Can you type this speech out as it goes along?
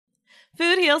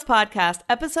Food Heals Podcast,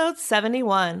 episode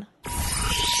 71.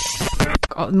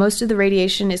 Most of the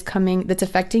radiation is coming that's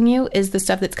affecting you is the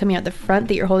stuff that's coming out the front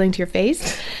that you're holding to your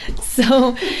face.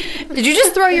 So, did you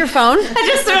just throw your phone? I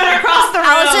just threw it across the room.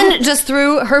 Allison just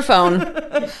threw her phone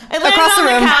across the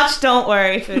room. Couch. Don't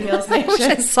worry, Food Heals Nation. I wish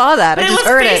I saw that. But I just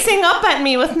heard it. It was facing up at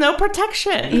me with no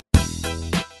protection.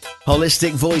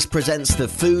 Holistic Voice presents the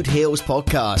Food Heals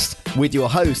Podcast with your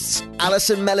hosts,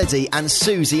 Alison Melody and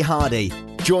Susie Hardy.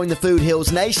 Join the Food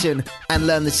Heals Nation and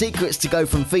learn the secrets to go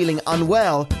from feeling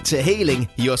unwell to healing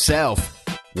yourself.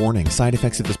 Warning, side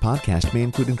effects of this podcast may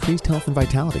include increased health and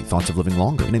vitality, thoughts of living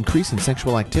longer, an increase in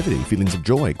sexual activity, feelings of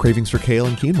joy, cravings for kale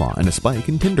and quinoa, and a spike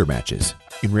in Tinder matches.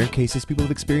 In rare cases, people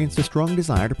have experienced a strong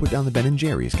desire to put down the Ben &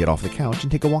 Jerry's, get off the couch,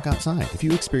 and take a walk outside. If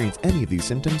you experience any of these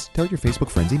symptoms, tell your Facebook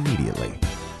friends immediately.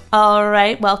 All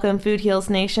right, welcome Food Heals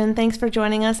Nation. Thanks for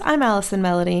joining us. I'm Alison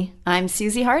Melody. I'm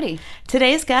Susie Hardy.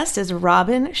 Today's guest is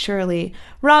Robin Shirley.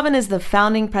 Robin is the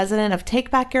founding president of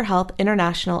Take Back Your Health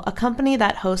International, a company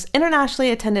that hosts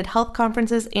internationally attended health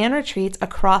conferences and retreats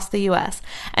across the U.S.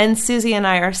 And Susie and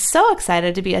I are so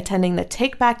excited to be attending the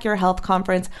Take Back Your Health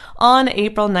conference on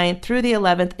April 9th through the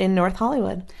 11th in North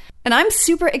Hollywood. And I'm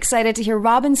super excited to hear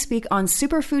Robin speak on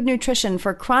superfood nutrition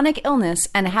for chronic illness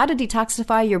and how to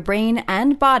detoxify your brain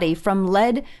and body from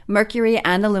lead, mercury,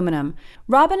 and aluminum.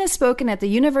 Robin has spoken at the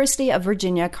University of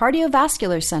Virginia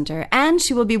Cardiovascular Center, and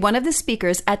she will be one of the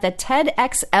speakers at the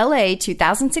TEDxLA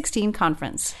 2016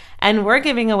 conference. And we're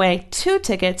giving away 2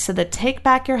 tickets to the Take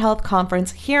Back Your Health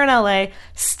conference here in LA.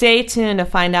 Stay tuned to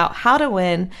find out how to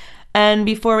win. And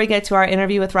before we get to our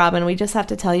interview with Robin, we just have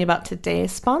to tell you about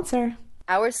today's sponsor.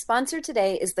 Our sponsor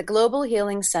today is the Global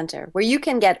Healing Center, where you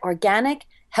can get organic,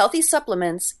 healthy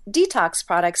supplements, detox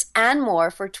products, and more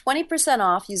for 20%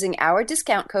 off using our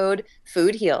discount code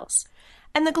FOODHEALS.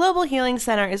 And the Global Healing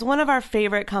Center is one of our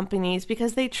favorite companies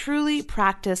because they truly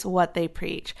practice what they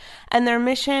preach, and their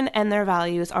mission and their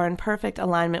values are in perfect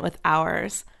alignment with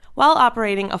ours. While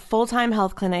operating a full-time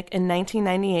health clinic in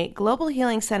 1998, Global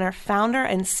Healing Center founder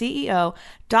and CEO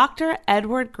Dr.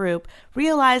 Edward Group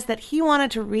realized that he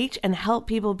wanted to reach and help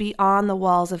people beyond the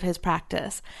walls of his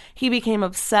practice. He became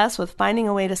obsessed with finding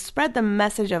a way to spread the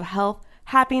message of health,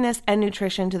 happiness, and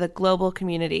nutrition to the global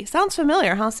community. Sounds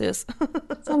familiar, huh, Sus?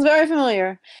 Sounds very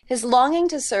familiar. His longing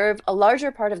to serve a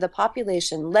larger part of the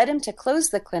population led him to close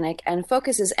the clinic and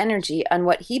focus his energy on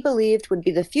what he believed would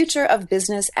be the future of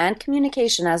business and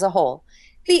communication as a whole,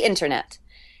 the Internet.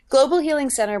 Global Healing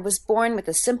Center was born with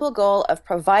the simple goal of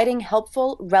providing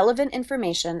helpful, relevant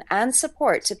information and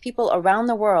support to people around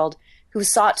the world who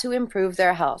sought to improve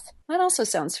their health. That also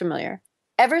sounds familiar.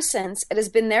 Ever since, it has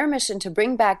been their mission to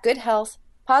bring back good health,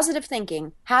 positive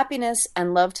thinking, happiness,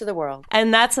 and love to the world.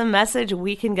 And that's a message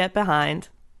we can get behind.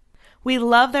 We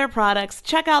love their products.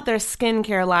 Check out their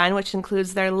skincare line, which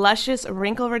includes their luscious,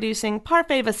 wrinkle-reducing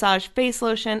Parfait Visage face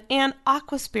lotion and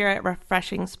Aqua Spirit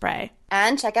refreshing spray.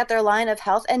 And check out their line of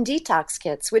health and detox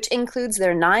kits, which includes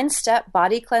their 9-step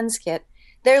body cleanse kit,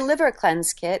 their liver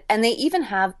cleanse kit, and they even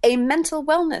have a mental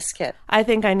wellness kit. I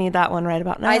think I need that one right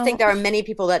about now. I think there are many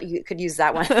people that could use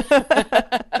that one.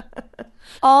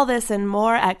 All this and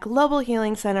more at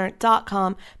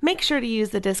globalhealingcenter.com. Make sure to use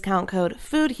the discount code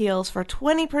FOODHEALS for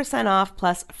 20% off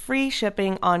plus free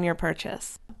shipping on your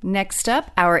purchase. Next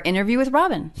up, our interview with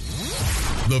Robin.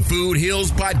 The Food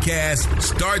Heals Podcast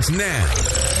starts now.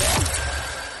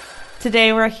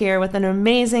 Today we're here with an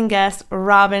amazing guest,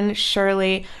 Robin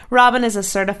Shirley. Robin is a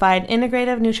certified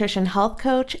integrative nutrition health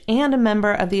coach and a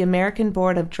member of the American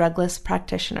Board of Drugless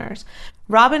Practitioners.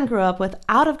 Robin grew up with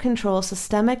out-of-control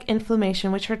systemic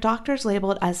inflammation, which her doctors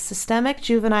labeled as systemic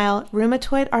juvenile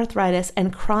rheumatoid arthritis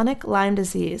and chronic Lyme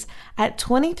disease. At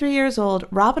 23 years old,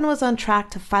 Robin was on track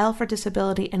to file for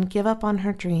disability and give up on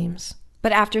her dreams.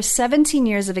 But after 17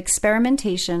 years of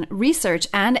experimentation, research,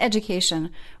 and education,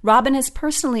 Robin has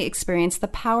personally experienced the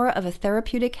power of a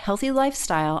therapeutic, healthy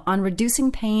lifestyle on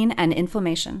reducing pain and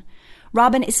inflammation.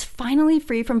 Robin is finally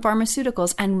free from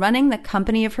pharmaceuticals and running the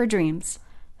company of her dreams.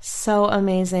 So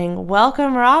amazing.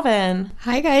 Welcome, Robin.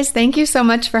 Hi, guys. Thank you so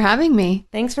much for having me.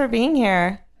 Thanks for being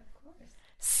here.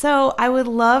 So I would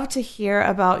love to hear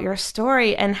about your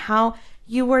story and how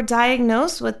you were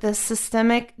diagnosed with this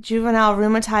systemic juvenile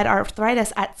rheumatoid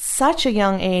arthritis at such a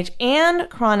young age and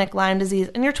chronic Lyme disease,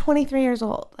 and you're 23 years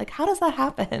old. Like, how does that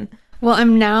happen? Well,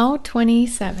 I'm now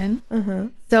 27. Mm-hmm.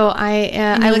 So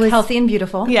I look healthy and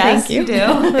beautiful. Yes, Thank you. You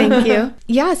do. Thank you.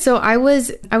 Yeah, so I was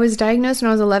diagnosed when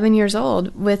I was 11 years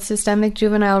old with systemic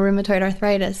juvenile rheumatoid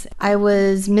arthritis. I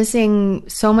was missing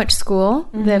so much school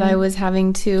that I was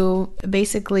having to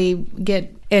basically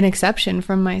get an exception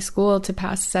from my school to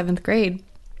pass 7th grade.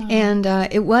 And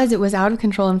it was out of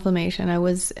control inflammation. I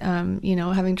was,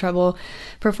 having trouble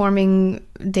performing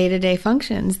day-to-day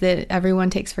functions that everyone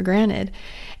takes for granted.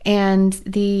 And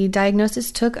the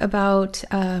diagnosis took about,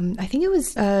 I think it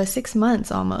was 6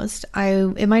 months almost.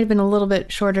 It might have been a little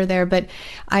bit shorter there, but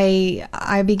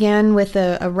I began with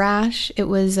a rash. It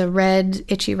was a red,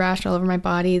 itchy rash all over my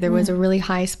body. There was a really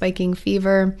high spiking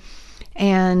fever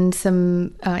and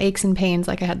some aches and pains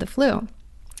like I had the flu.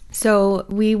 So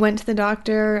we went to the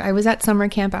doctor. I was at summer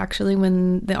camp actually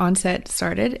when the onset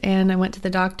started, and I went to the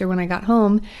doctor when I got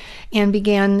home and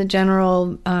began the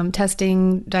general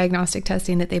diagnostic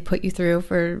testing that they put you through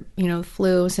for,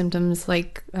 flu symptoms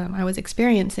like I was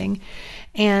experiencing.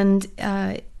 And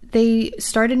they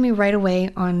started me right away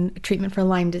on treatment for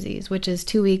Lyme disease, which is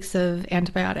 2 weeks of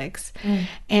antibiotics.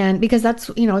 And because that's,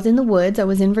 I was in the woods, I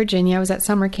was in Virginia, I was at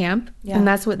summer camp, and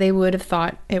that's what they would have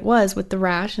thought it was with the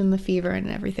rash and the fever and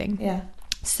everything. Yeah.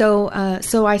 So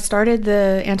I started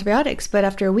the antibiotics, but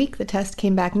after a week, the test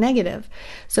came back negative.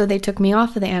 So they took me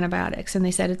off of the antibiotics and they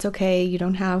said, it's okay, you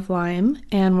don't have Lyme,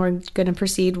 and we're going to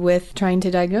proceed with trying to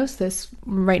diagnose this.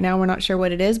 Right now, we're not sure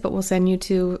what it is, but we'll send you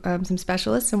to some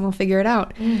specialists and we'll figure it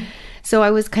out. So I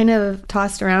was kind of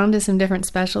tossed around to some different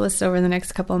specialists over the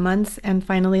next couple of months and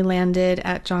finally landed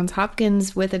at Johns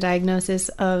Hopkins with a diagnosis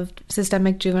of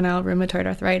systemic juvenile rheumatoid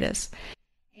arthritis.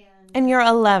 And you're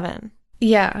 11.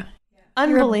 Yeah.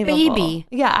 Unbelievable. You're a baby.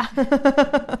 Yeah.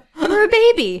 You're a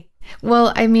baby.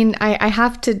 Well, I mean, I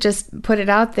have to just put it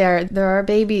out there. There are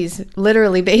babies,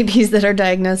 literally babies, that are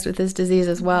diagnosed with this disease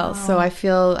as well. Wow. So I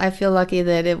feel lucky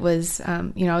that it was,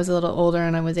 I was a little older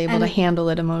and I was able to handle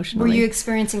it emotionally. Were you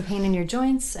experiencing pain in your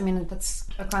joints? I mean, that's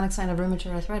a chronic sign of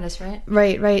rheumatoid arthritis, right?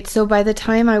 Right. So by the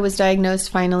time I was diagnosed,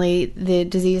 finally, the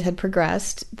disease had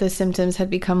progressed. The symptoms had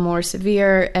become more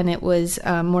severe and it was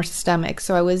more systemic.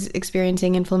 So I was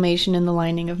experiencing inflammation in the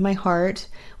lining of my heart,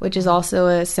 which is also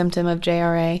a symptom of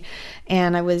JRA.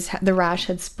 And the rash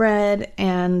had spread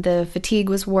and the fatigue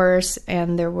was worse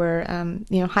and there were,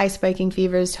 high spiking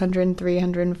fevers, 103,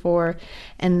 104,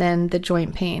 and then the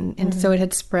joint pain. And so it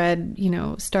had spread,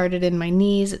 started in my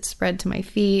knees, it spread to my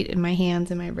feet and my hands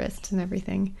and my wrists and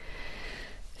everything.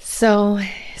 So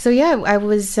yeah, I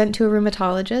was sent to a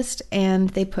rheumatologist and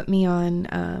they put me on,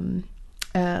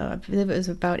 I believe it was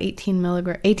about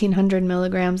 1,800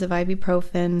 milligrams of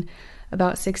ibuprofen,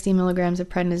 about 60 milligrams of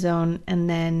prednisone, and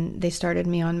then they started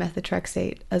me on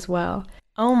methotrexate as well.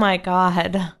 Oh my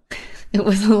God. It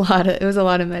was a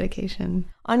lot of medication.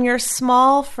 On your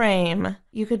small frame,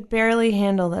 you could barely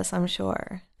handle this, I'm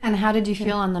sure. And how did you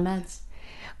feel on the meds?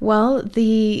 Well,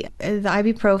 the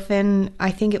ibuprofen,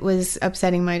 I think it was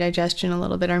upsetting my digestion a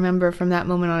little bit. I remember from that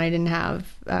moment on, I didn't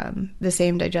have the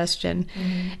same digestion.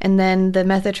 And then the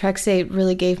methotrexate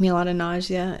really gave me a lot of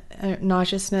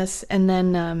nauseousness. And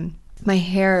then my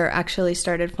hair actually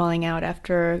started falling out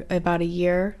after about a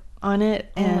year on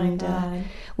it, and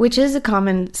which is a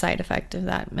common side effect of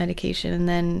that medication. And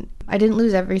then I didn't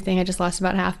lose everything; I just lost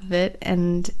about half of it,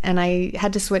 and I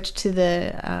had to switch to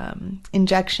the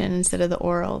injection instead of the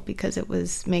oral because it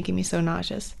was making me so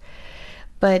nauseous.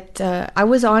 But I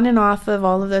was on and off of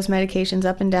all of those medications,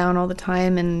 up and down all the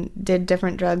time, and did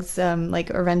different drugs like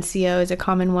Orencia is a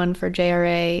common one for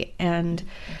JRA, and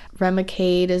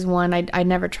Remicade is one. I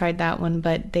never tried that one,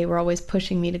 but they were always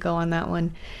pushing me to go on that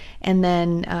one. And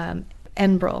then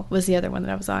Enbrel was the other one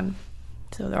that I was on.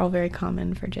 So they're all very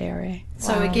common for JRA.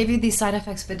 So it gave you these side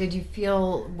effects, but did you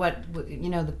feel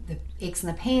the aches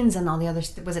and the pains and all the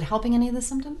others? Was it helping any of the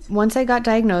symptoms? Once I got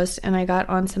diagnosed and I got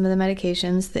on some of the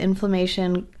medications, the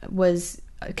inflammation was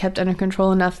kept under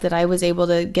control enough that I was able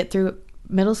to get through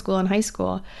middle school and high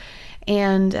school.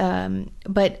 And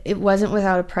but it wasn't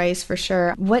without a price for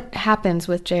sure. What happens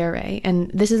with JRA, and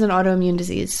this is an autoimmune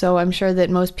disease, so I'm sure that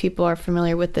most people are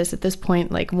familiar with this at this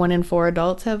point, like 1 in 4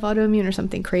 adults have autoimmune or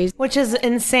something crazy. Which is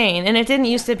insane, and it didn't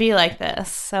used to be like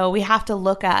this. So we have to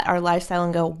look at our lifestyle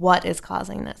and go, what is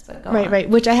causing this? But go on. Right,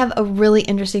 which I have a really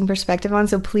interesting perspective on,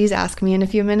 so please ask me in a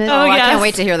few minutes. Oh, yes. I can't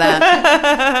wait to hear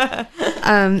that.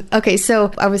 Okay,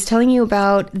 so I was telling you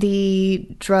about the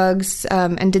drugs,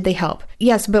 and did they help?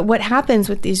 Yes, but what happens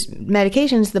with these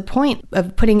medications, the point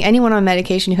of putting anyone on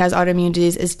medication who has autoimmune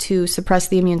disease is to suppress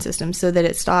the immune system so that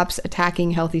it stops attacking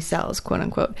healthy cells, quote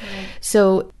unquote. Right.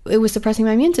 So it was suppressing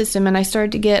my immune system, and I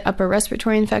started to get upper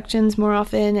respiratory infections more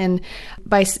often. And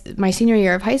by my senior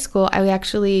year of high school, I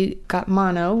actually got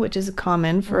mono, which is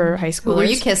common for high schoolers. Who were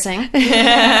you kissing?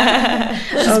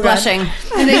 She's blushing.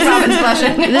 I think Robin's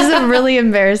blushing. This is a really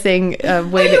embarrassing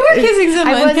way. You were kissing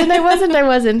someone. I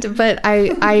wasn't. But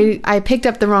I picked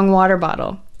up the wrong water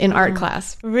bottle. in art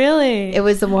class. Really? It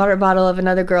was the water bottle of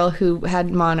another girl who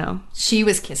had mono. She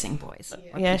was kissing boys.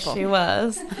 Yes, she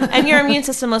was. And your immune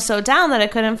system was so down that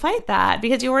it couldn't fight that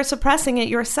because you were suppressing it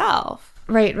yourself.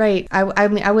 Right. I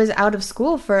mean, I was out of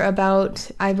school for about,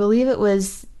 I believe it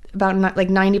was about like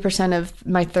 90% of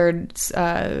my third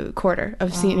quarter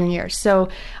of senior year. So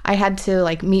I had to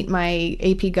like meet my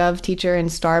AP Gov teacher in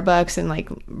Starbucks and like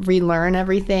relearn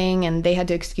everything. And they had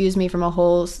to excuse me from a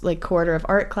whole like quarter of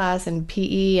art class and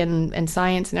PE and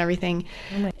science and everything.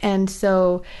 And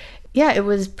so, yeah, it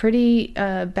was pretty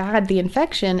bad, the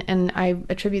infection. And I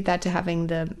attribute that to having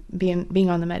being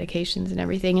on the medications and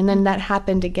everything. And then that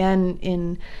happened again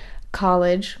in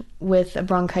college with a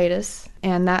bronchitis,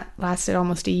 and that lasted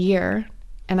almost a year,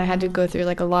 and I had to go through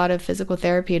like a lot of physical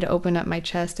therapy to open up my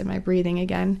chest and my breathing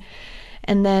again.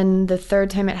 And then the third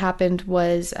time it happened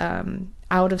was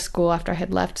out of school after I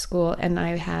had left school, and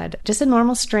I had just a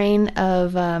normal strain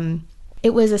of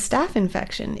it was a staph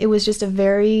infection. It was just a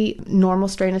very normal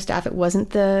strain of staph. It wasn't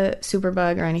the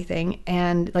superbug or anything.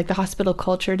 And like the hospital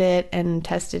cultured it and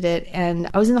tested it.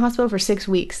 And I was in the hospital for 6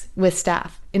 weeks with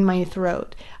staph in my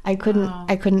throat. I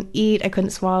couldn't eat. I couldn't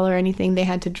swallow or anything. They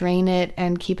had to drain it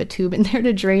and keep a tube in there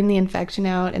to drain the infection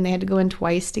out. And they had to go in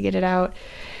twice to get it out.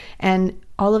 And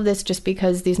all of this just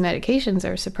because these medications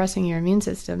are suppressing your immune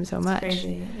system so much. It's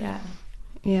crazy. Yeah.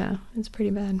 Yeah, it's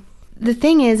pretty bad. The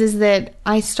thing is that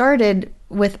I started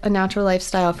with a natural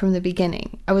lifestyle from the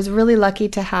beginning. I was really lucky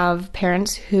to have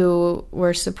parents who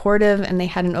were supportive and they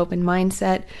had an open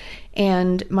mindset.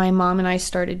 And my mom and I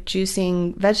started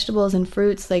juicing vegetables and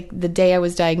fruits like the day I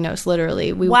was diagnosed,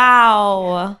 literally.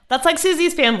 Wow. That's like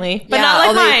Susie's family, but not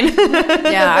like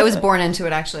mine. Yeah, I was born into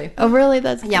it, actually. Oh, really?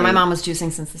 That's great. Yeah, my mom was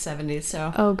juicing since the 70s,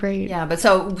 so. Oh, great. Yeah, but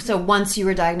so once you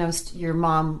were diagnosed, your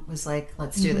mom was like,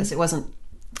 let's do this. It wasn't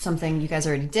something you guys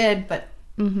already did, but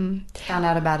found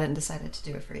out about it and decided to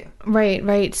do it for you.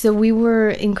 Right. So we were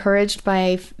encouraged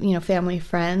by, family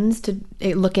friends to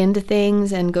look into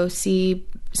things and go see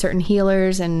certain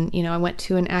healers. And, I went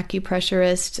to an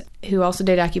acupressurist who also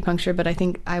did acupuncture, but I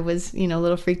think I was, a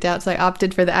little freaked out. So I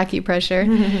opted for the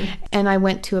acupressure. And I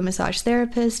went to a massage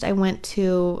therapist. I went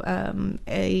to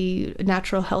a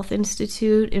natural health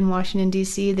institute in Washington,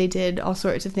 D.C. They did all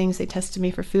sorts of things. They tested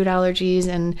me for food allergies,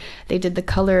 and they did the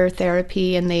color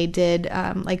therapy, and they did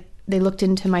they looked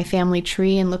into my family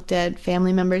tree and looked at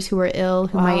family members who were ill,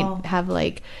 who might have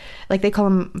like they call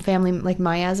them family like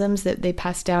miasms, that they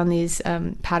pass down these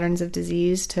patterns of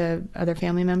disease to other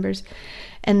family members.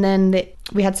 And then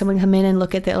we had someone come in and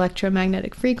look at the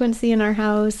electromagnetic frequency in our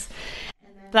house.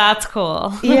 That's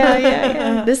cool.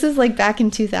 Yeah. This is like back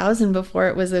in 2000 before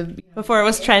it was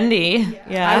trendy.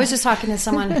 Yeah. I was just talking to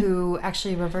someone who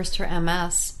actually reversed her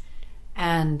MS,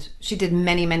 and she did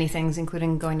many, many things,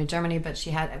 including going to Germany, but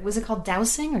she had, was it called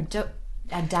dowsing or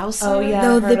a dowser? Oh, yeah.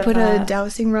 No, they put a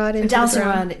dowsing rod in. A dowsing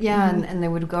rod, yeah, and they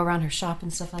would go around her shop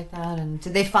and stuff like that. And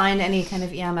did they find any kind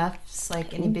of EMFs,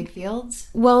 like any big fields?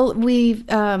 Well, we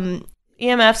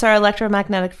EMFs are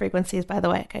electromagnetic frequencies, by the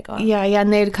way. Okay, go on. Yeah,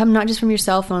 and they'd come not just from your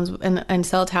cell phones and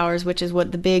cell towers, which is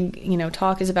what the big,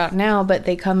 talk is about now, but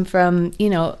they come from,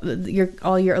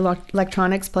 all your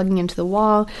electronics plugging into the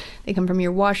wall. They come from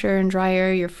your washer and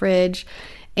dryer, your fridge,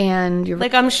 and your...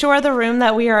 Like, I'm sure the room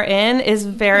that we are in is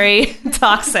very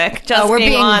toxic, we're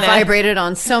being honest. Vibrated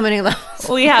on so many levels.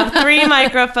 We have 3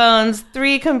 microphones,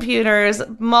 3 computers,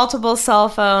 multiple cell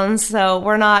phones, so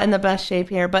we're not in the best shape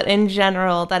here. But in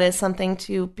general, that is something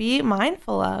to be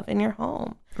mindful of in your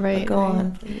home. Right. But go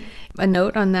on, please. A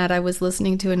note on that, I was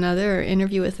listening to another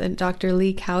interview with Dr.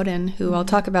 Lee Cowden, who I'll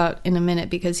talk about in a minute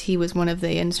because he was one of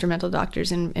the instrumental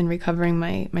doctors in recovering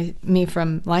me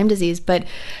from Lyme disease. But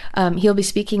he'll be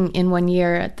speaking in 1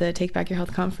 year at the Take Back Your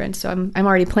Health conference, so I'm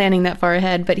already planning that far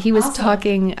ahead. But he was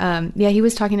talking, he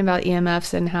was talking about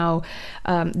EMFs and how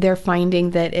they're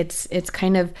finding that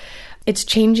it's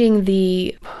changing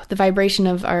the vibration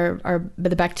of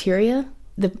the bacteria.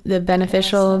 The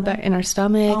beneficial in our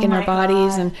stomach and our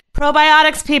bodies. And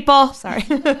probiotics, people. Sorry.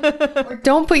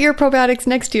 Don't put your probiotics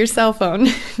next to your cell phone,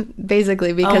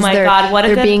 basically, because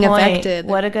they're being affected.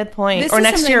 What a good point. Or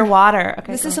next to your water.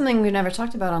 Okay, this is something we've never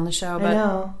talked about on the show,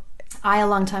 but I a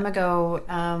long time ago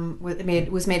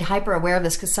was made hyper aware of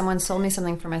this because someone sold me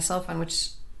something for my cell phone, which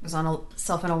was on a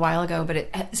cell phone a while ago, but it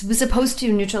was supposed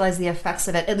to neutralize the effects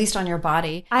of it, at least on your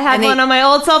body. I had one on my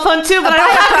old cell phone too, but I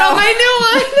don't have it on my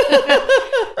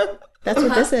new one. That's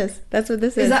what this is. That's what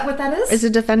this is. Is that what that is? It's a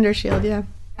Defender Shield, yeah.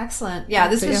 Excellent. Yeah,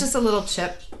 this was just a little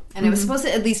chip, and it was supposed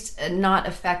to at least not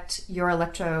affect your your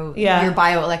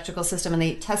bioelectrical system, and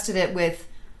they tested it with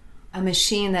a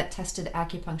machine that tested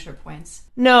acupuncture points.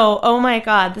 No, oh my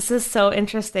God, this is so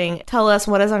interesting. Tell us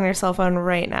what is on your cell phone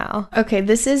right now. Okay,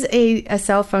 this is a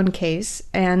cell phone case,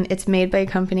 and it's made by a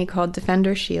company called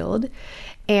Defender Shield.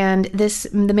 And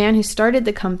the man who started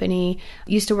the company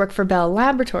used to work for Bell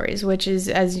Laboratories, which is,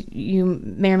 as you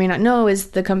may or may not know,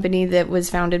 is the company that was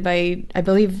founded by, I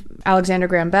believe, Alexander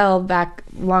Graham Bell back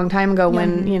a long time ago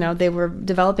when, they were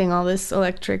developing all this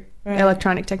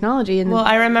electronic technology. And well,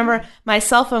 I remember my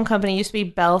cell phone company used to be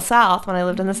Bell South when I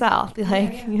lived in the South.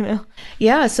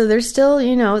 Yeah, so there's still,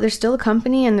 there's still a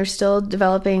company and they're still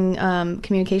developing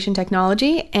communication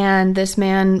technology. And this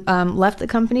man left the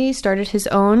company, started his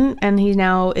own, and he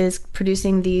now is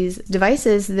producing these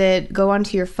devices that go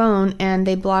onto your phone and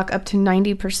they block up to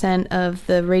 90% of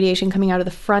the radiation coming out of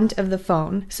the front of the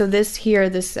phone. So this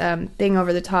thing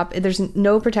over the top, there's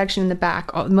no protection in the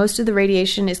back. Most of the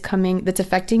radiation is that's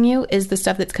affecting you is the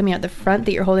stuff that's coming out the front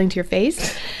that you're holding to your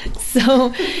face. So,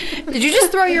 did you just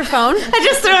throw your phone? I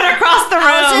just threw it across the room.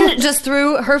 Allison just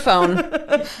threw her phone.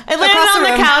 I landed on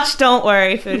the couch. Don't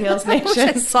worry, Food Heals Nation.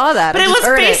 I saw that. But it was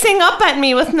facing up at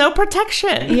me with no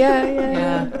protection.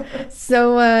 Yeah.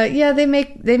 So they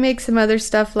make some other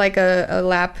stuff like a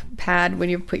lap pad when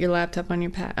you put your laptop on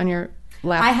your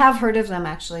lap. I have heard of them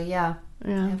actually. Yeah.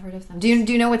 I've heard of them. Do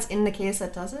you know what's in the case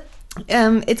that does it?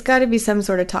 It's got to be some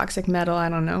sort of toxic metal. I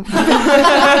don't know.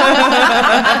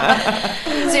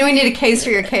 So we need a case for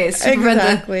your case.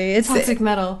 Exactly. It's toxic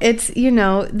metal. It's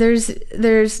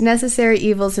there's necessary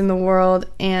evils in the world,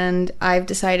 and I've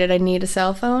decided I need a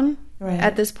cell phone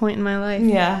at this point in my life.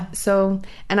 Yeah. So,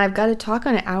 and I've got to talk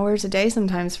on it hours a day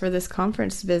sometimes for this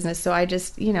conference business. So I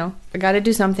just I got to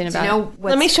do something about it.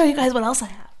 Let me show you guys what else I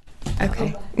have.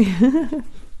 Okay.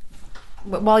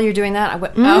 While you're doing that,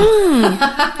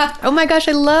 Oh my gosh,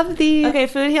 I love the... Okay,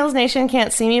 Food Heals Nation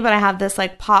can't see me, but I have this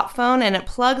like pop phone and it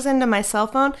plugs into my cell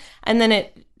phone and then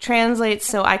it translates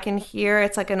so I can hear.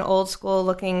 It's like an old school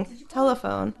looking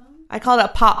telephone. I call it a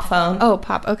pop phone. Oh,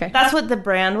 pop, okay. That's what the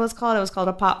brand was called. It was called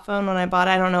a pop phone when I bought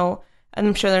it. I don't know.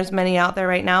 I'm sure there's many out there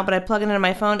right now, but I plug it into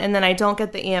my phone and then I don't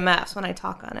get the EMFs when I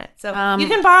talk on it. So you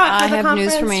can borrow it for the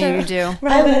conference. I have news for you. You do.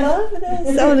 I love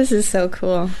this. Oh, this is so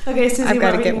cool. Okay, Susie, I've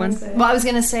got to get one. Well, I was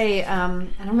going to say, and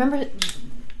I remember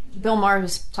Bill Maher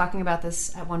was talking about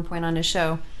this at one point on his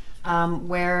show,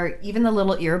 where even the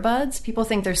little earbuds, people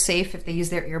think they're safe if they use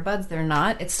their earbuds. They're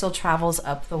not. It still travels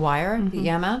up the wire, the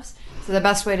EMFs. So the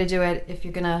best way to do it, if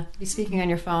you're going to be speaking on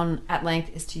your phone at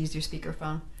length, is to use your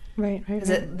speakerphone. Right. Because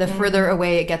the further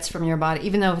away it gets from your body,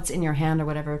 even though it's in your hand or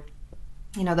whatever,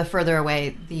 the further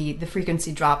away the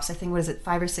frequency drops. I think,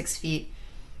 5 or 6 feet?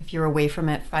 If you're away from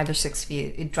it 5 or 6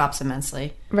 feet, it drops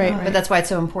immensely. Right. But that's why it's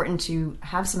so important to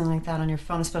have something like that on your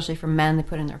phone, especially for men. They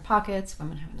put it in their pockets,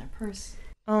 women have it in their purse.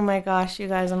 Oh my gosh, you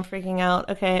guys, I'm freaking out.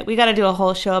 Okay, we got to do a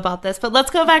whole show about this, but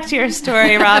let's go back to your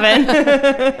story, Robin.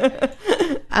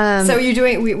 So you're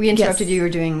doing, we interrupted you, you were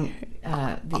doing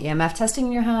the EMF testing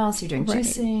in your house, you're doing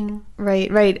juicing.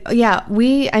 Right. Yeah,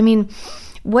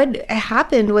 what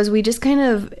happened was we just kind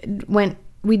of went,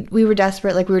 we were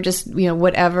desperate, like we were just,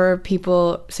 whatever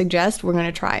people suggest, we're going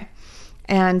to try.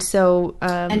 And so...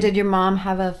 and did your mom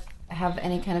have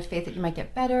any kind of faith that you might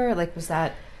get better? Like, was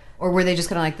that... Or were they just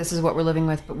kind of like, this is what we're living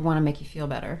with, but we want to make you feel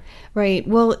better? Right.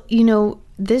 Well,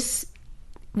 this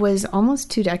was almost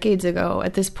 2 decades ago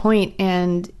at this point,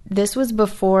 and this was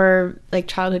before like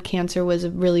childhood cancer was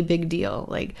a really big deal.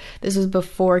 Like this was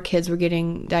before kids were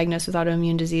getting diagnosed with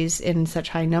autoimmune disease in such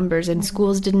high numbers, and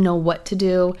schools didn't know what to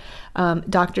do.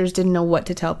 Doctors didn't know what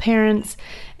to tell parents.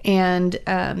 And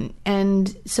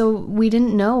so we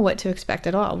didn't know what to expect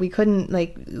at all. We couldn't,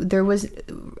 there was,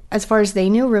 as far as they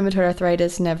knew, rheumatoid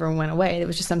arthritis never went away. It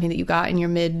was just something that you got in your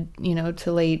mid,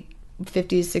 to late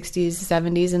 50s, 60s,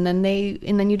 70s, and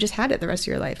then you just had it the rest of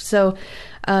your life. So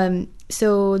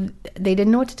they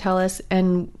didn't know what to tell us,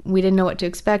 and we didn't know what to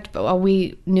expect, but all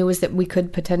we knew was that we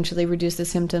could potentially reduce the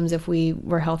symptoms if we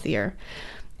were healthier.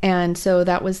 And so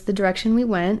that was the direction we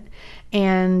went.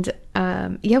 And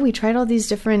we tried all these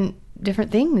different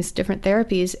things, different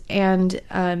therapies, and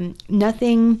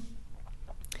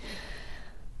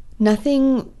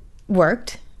nothing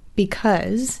worked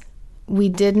because we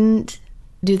didn't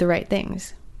do the right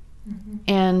things. Mm-hmm.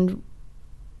 And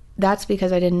that's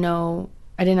because I didn't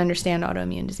understand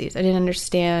autoimmune disease. I didn't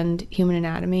understand human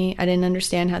anatomy. I didn't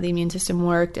understand how the immune system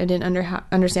worked. I didn't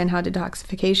understand how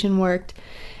detoxification worked.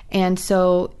 And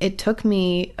so it took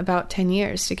me about 10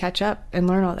 years to catch up and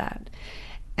learn all that.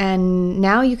 And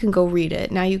now you can go read it.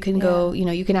 Now you can go,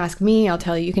 you can ask me, I'll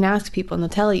tell you. You can ask people and they'll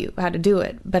tell you how to do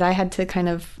it. But I had to kind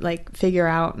of figure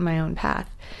out my own path.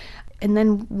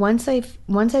 once I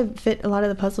fit a lot of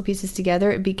the puzzle pieces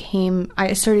together,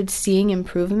 I started seeing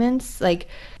improvements, like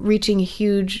reaching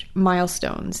huge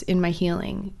milestones in my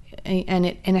healing, and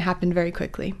it happened very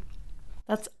quickly.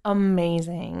 That's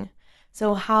amazing.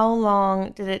 So how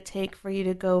long did it take for you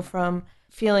to go from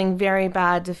feeling very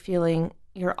bad to feeling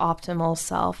your optimal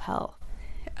self-health?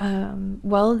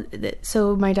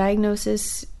 So my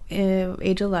diagnosis,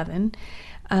 age 11,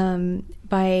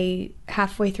 by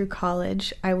halfway through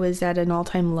college, I was at an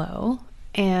all-time low,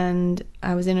 and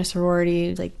I was in a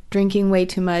sorority, like drinking way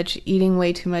too much, eating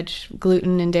way too much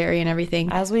gluten and dairy and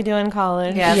everything. As we do in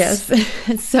college. Yes.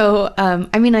 So,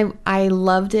 I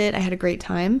loved it. I had a great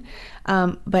time.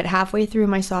 But halfway through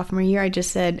my sophomore year, I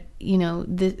just said,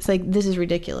 this is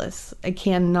ridiculous. I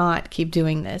cannot keep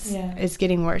doing this. Yeah. It's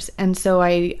getting worse. And so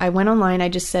I went online. I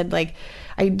just said,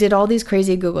 I did all these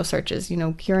crazy Google searches,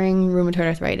 curing rheumatoid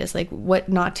arthritis, like what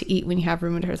not to eat when you have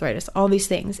rheumatoid arthritis, all these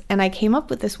things. And I came up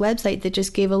with this website that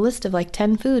just gave a list of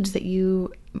 10 foods that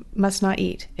you must not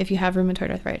eat if you have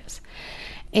rheumatoid arthritis.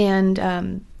 And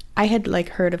I had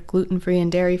heard of gluten-free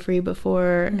and dairy-free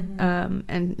before,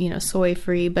 and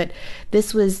soy-free, but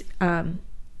this was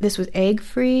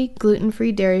egg-free,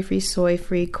 gluten-free, dairy-free,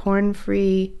 soy-free,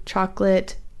 corn-free,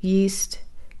 chocolate, yeast,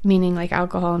 meaning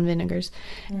alcohol and vinegars,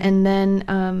 and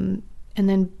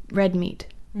then red meat,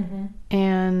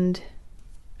 and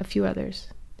a few others.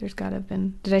 There's gotta have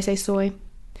been. Did I say soy?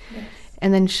 Yes.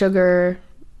 And then sugar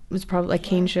was probably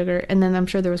cane sugar, and then I'm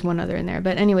sure there was one other in there.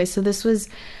 But anyway, so this was.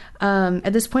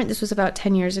 At this point, this was about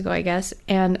 10 years ago, I guess,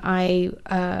 and I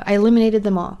eliminated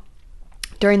them all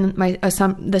during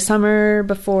the summer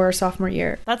before sophomore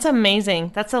year. That's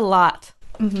amazing. That's a lot.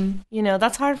 Mm-hmm.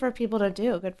 That's hard for people to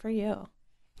do. Good for you.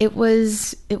 It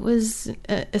was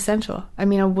essential. I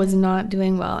was not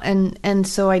doing well, and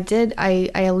so I did.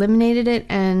 I eliminated it,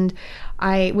 and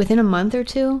within a month or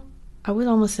two, I was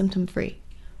almost symptom free.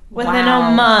 Within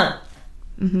a month.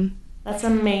 Mm-hmm. That's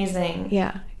amazing.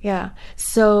 Yeah.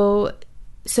 So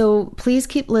please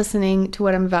keep listening to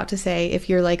what I'm about to say. If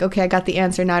you're okay, I got the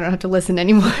answer, now I don't have to listen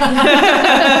anymore.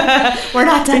 We're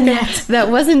not done yet. That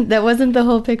wasn't the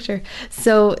whole picture.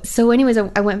 So anyways,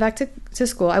 I went back to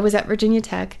school. I was at Virginia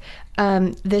Tech.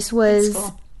 This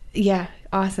was,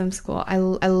 awesome school. I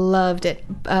loved it.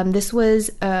 This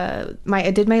was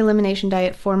I did my elimination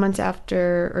diet 4 months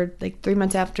after, or 3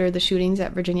 months after the shootings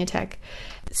at Virginia Tech.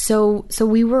 So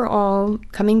we were all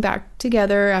coming back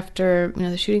together after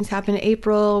the shootings happened in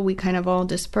April. We kind of all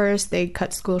dispersed. They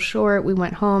cut school short. We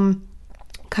went home.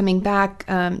 Coming back,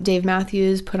 Dave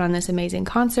Matthews put on this amazing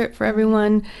concert for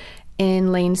everyone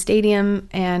in Lane Stadium,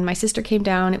 and my sister came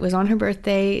down. It was on her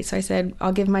birthday, so I said,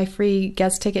 I'll give my free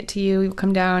guest ticket to you. You'll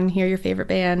come down, hear your favorite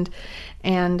band.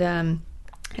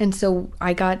 And so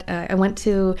I went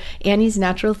to Annie's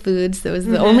Natural Foods. That was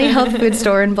the only health food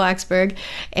store in Blacksburg.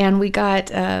 And we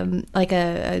got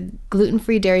a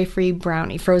gluten-free, dairy-free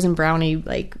brownie, frozen brownie,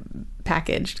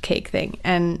 packaged cake thing.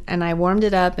 And I warmed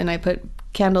it up and I put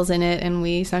candles in it and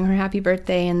we sung her happy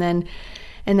birthday. And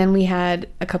then we had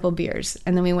a couple beers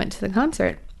and then we went to the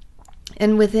concert.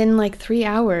 And within 3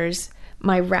 hours,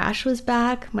 my rash was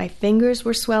back. My fingers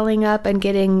were swelling up and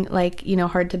getting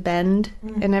hard to bend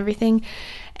and everything.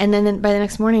 And then by the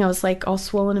next morning, I was all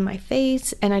swollen in my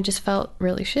face, and I just felt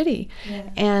really shitty. Yeah.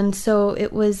 And so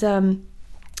it was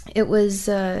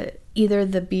either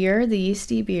the beer, the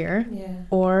yeasty beer,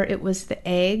 or it was the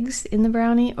eggs in the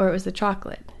brownie, or it was the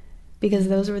chocolate, because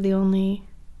those were the only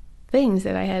things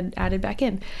that I had added back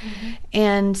in. Mm-hmm.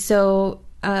 And so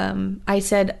I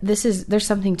said, there's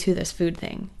something to this food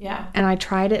thing. Yeah. And I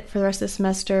tried it for the rest of the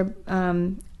semester.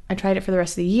 I tried it for the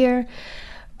rest of the year.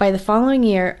 By the following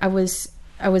year, I was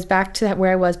back to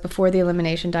where I was before the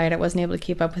elimination diet. I wasn't able to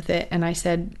keep up with it. And I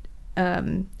said,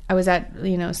 I was at,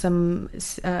 some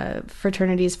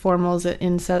fraternities, formals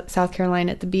in South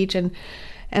Carolina at the beach. And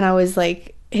I was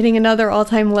hitting another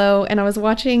all-time low. And I was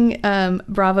watching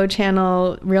Bravo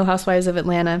Channel, Real Housewives of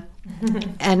Atlanta.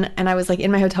 and I was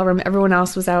in my hotel room. Everyone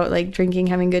else was out drinking,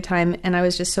 having a good time. And I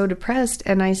was just so depressed.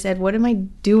 And I said, what am I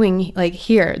doing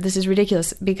here? This is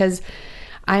ridiculous, because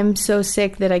I'm so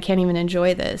sick that I can't even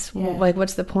enjoy this. Yeah.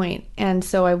 What's the point? And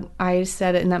so I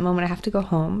said in that moment, I have to go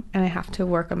home and I have to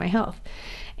work on my health.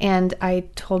 And I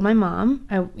told my mom,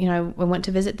 I went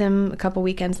to visit them a couple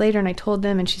weekends later, and I told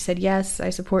them, and she said, yes,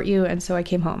 I support you. And so I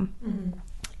came home. Mm-hmm.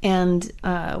 And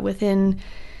within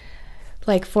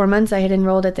 4 months, I had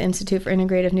enrolled at the Institute for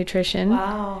Integrative Nutrition.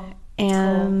 Wow.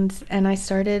 And I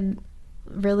started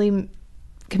really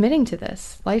committing to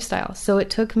this lifestyle. So it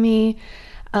took me,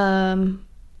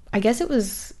 I guess it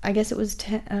was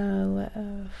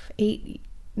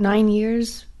 9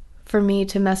 years for me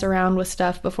to mess around with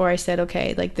stuff before I said,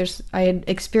 okay, like I had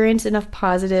experienced enough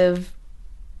positive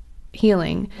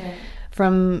healing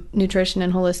from nutrition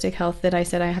and holistic health that I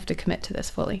said I have to commit to this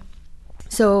fully.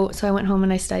 So I went home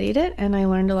and I studied it, and I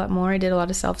learned a lot more. I did a lot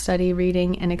of self-study,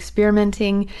 reading, and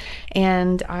experimenting,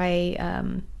 and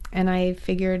I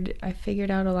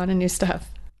figured out a lot of new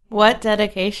stuff. What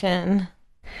dedication.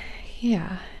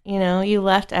 Yeah. You know, you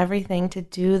left everything to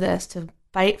do this, to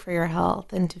fight for your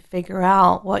health and to figure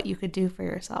out what you could do for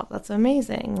yourself. That's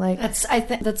amazing. Like I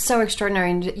think that's so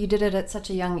extraordinary, and you did it at such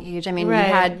a young age. I mean,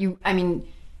 right.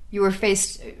 You were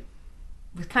faced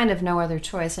with kind of no other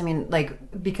choice. I mean,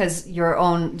 like, because your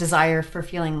own desire for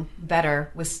feeling better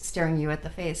was staring you at the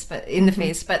face,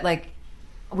 but like,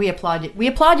 we applaud you. We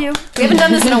haven't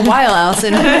done this in a while,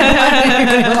 Allison.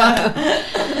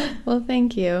 Well,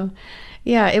 thank you.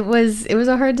 Yeah, it was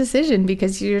a hard decision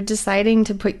because you're deciding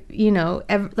to put,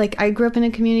 like, I grew up in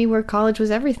a community where college was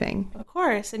everything. Of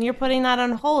course, and you're putting that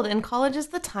on hold, and college is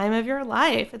the time of your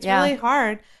life. It's really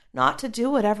hard not to do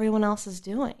what everyone else is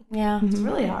doing. Yeah. It's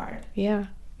really hard. Yeah.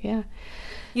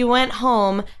 You went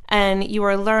home and you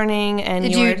were learning, and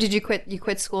did you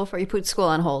quit school you put school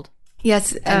on hold?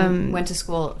 Yes. And went to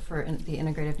school for the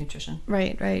integrative nutrition.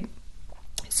 Right.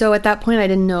 So at that point, I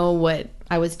didn't know what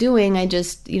I was doing. I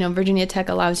just, Virginia Tech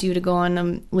allows you to go on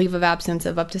a leave of absence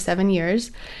of up to 7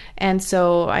 years. And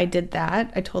so I did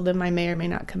that. I told them I may or may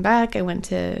not come back. I went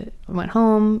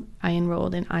home. I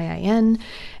enrolled in IIN.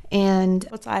 And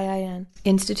what's IIN?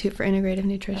 Institute for Integrative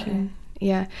Nutrition. Okay.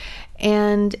 Yeah.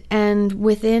 And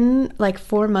within like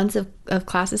 4 months of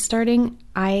classes starting,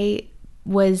 I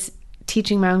was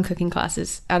teaching my own cooking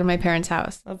classes out of my parents'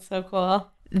 house. That's so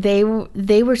cool. They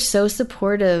were so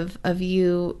supportive of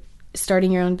you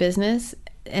starting your own business,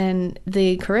 and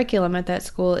the curriculum at that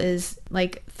school is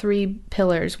like 3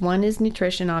 pillars. One is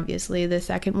nutrition, obviously. The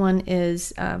second one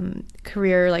is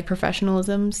career, like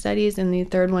professionalism studies, and the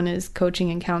third one is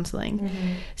coaching and counseling.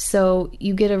 Mm-hmm. So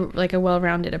you get a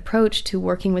well-rounded approach to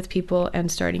working with people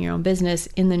and starting your own business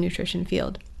in the nutrition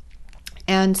field.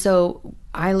 And so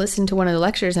I listened to one of the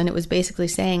lectures, and it was basically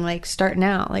saying, like, start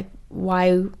now. Like,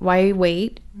 why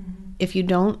wait? Mm-hmm. If you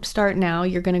don't start now,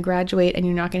 you're going to graduate and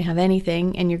you're not going to have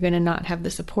anything, and you're going to not have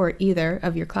the support either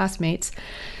of your classmates.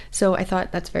 So I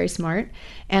thought that's very smart.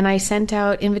 And I sent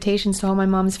out invitations to all my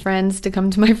mom's friends to come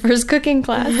to my first cooking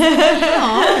class.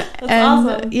 That's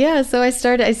awesome. Yeah, so I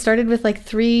started with like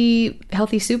 3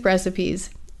 healthy soup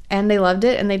recipes. And they loved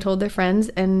it, and they told their friends,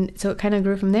 and so it kind of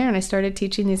grew from there. And I started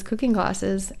teaching these cooking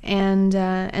classes, and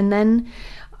then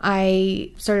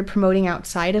I started promoting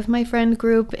outside of my friend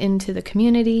group into the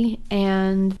community,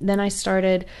 and then I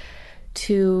started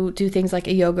to do things like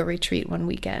a yoga retreat one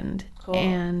weekend. Cool.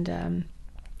 And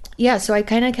so I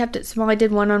kind of kept it small. I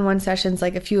did one-on-one sessions,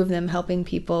 like a few of them, helping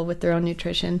people with their own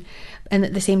nutrition, and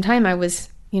at the same time, I was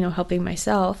helping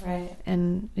myself, right,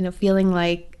 and feeling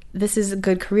like this is a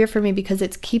good career for me because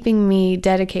it's keeping me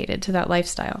dedicated to that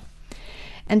lifestyle.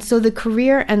 And so the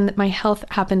career and my health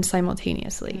happened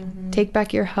simultaneously. Mm-hmm. Take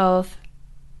Back Your Health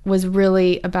was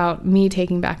really about me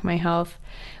taking back my health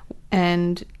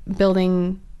and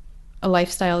building a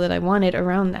lifestyle that I wanted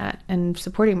around that and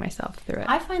supporting myself through it.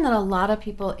 I find that a lot of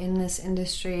people in this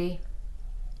industry,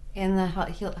 in the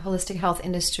holistic health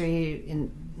industry,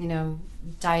 in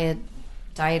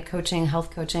diet coaching,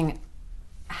 health coaching,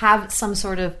 have some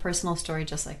sort of personal story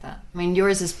just like that. I mean,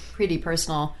 yours is pretty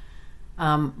personal.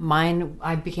 Mine,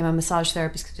 I became a massage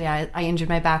therapist because I injured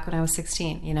my back when I was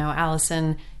 16.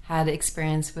 Allison had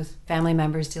experience with family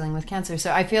members dealing with cancer.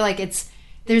 So I feel like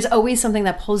there's always something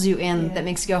that pulls you in that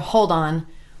makes you go, hold on,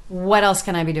 what else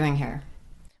can I be doing here?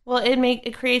 Well,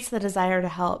 it creates the desire to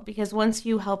help, because once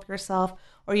you help yourself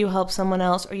or you help someone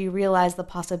else or you realize the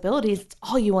possibilities,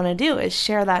 all you want to do is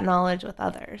share that knowledge with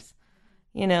others.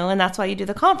 And that's why you do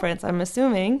the conference, I'm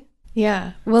assuming.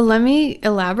 Yeah. Well, let me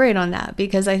elaborate on that,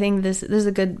 because I think this is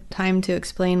a good time to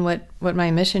explain what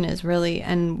my mission is really,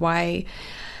 and why,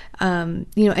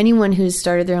 anyone who's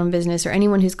started their own business or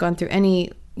anyone who's gone through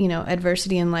any,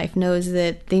 adversity in life knows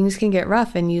that things can get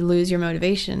rough and you lose your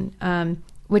motivation,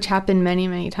 which happened many,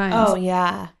 many times. Oh,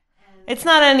 yeah. It's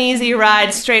not an easy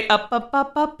ride straight up, up,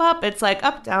 up, up, up. It's like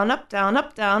up, down, up, down,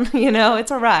 up, down.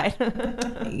 It's a ride.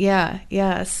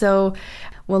 Yeah. So,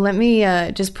 well, let me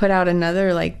just put out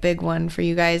another big one for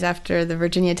you guys. After the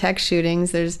Virginia Tech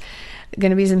shootings, there's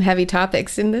going to be some heavy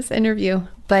topics in this interview.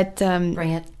 But bring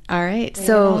it. All right.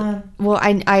 So, well,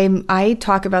 I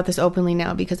talk about this openly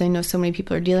now because I know so many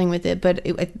people are dealing with it. But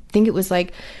I think it was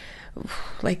like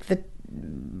the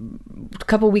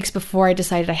couple weeks before I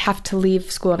decided I have to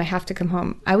leave school and I have to come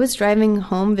home. I was driving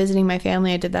home visiting my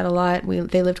family. I did that a lot.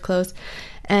 They lived close,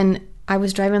 and I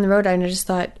was driving on the road and I just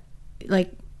thought,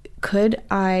 like, could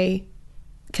I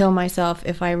kill myself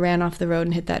if I ran off the road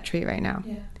and hit that tree right now?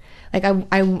 Yeah. Like,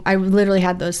 I literally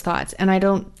had those thoughts, and I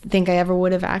don't think I ever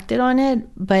would have acted on it,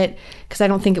 but because I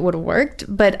don't think it would have worked.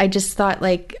 But I just thought,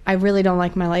 like, I really don't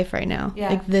like my life right now. Yeah.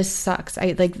 Like, this sucks.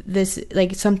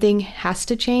 Something has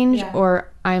to change, or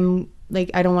I'm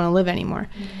like, I don't want to live anymore.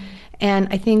 Mm-hmm. And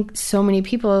I think so many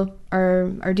people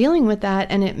are dealing with that,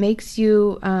 and it makes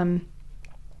you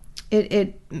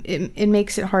it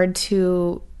makes it hard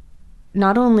to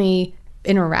not only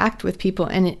interact with people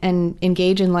and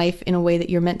engage in life in a way that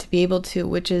you're meant to be able to,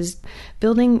 which is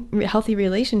building healthy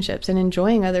relationships and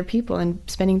enjoying other people and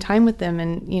spending time with them,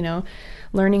 and, you know,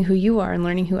 learning who you are and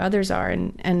learning who others are,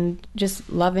 and just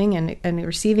loving and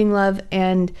receiving love.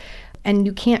 And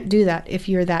you can't do that if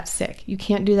you're that sick. You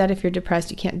can't do that if you're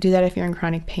depressed. You can't do that if you're in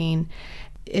chronic pain.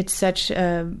 It's such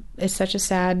a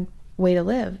sad way to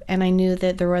live. And I knew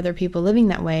that there were other people living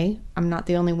that way. I'm not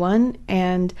the only one.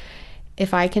 And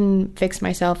if I can fix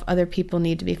myself, other people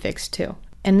need to be fixed too.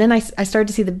 And then I started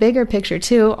to see the bigger picture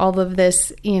too, all of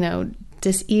this, you know,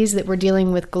 disease that we're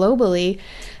dealing with globally.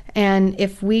 And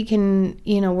if we can,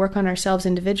 you know, work on ourselves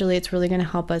individually, it's really going to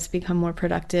help us become more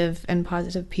productive and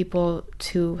positive people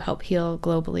to help heal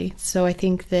globally. So I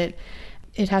think that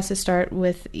it has to start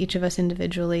with each of us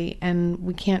individually, and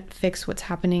we can't fix what's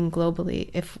happening globally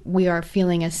if we are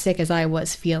feeling as sick as I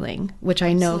was feeling, which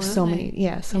I know so many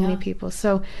people.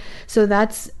 So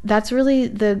that's really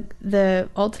the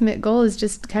ultimate goal, is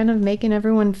just kind of making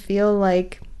everyone feel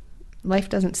like life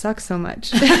doesn't suck so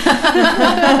much. It's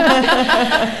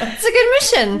a good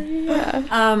mission.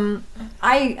 Yeah.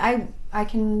 I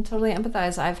can totally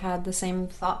empathize. I've had the same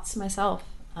thoughts myself,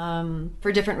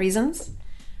 for different reasons.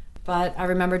 But I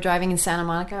remember driving in Santa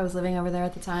Monica. I was living over there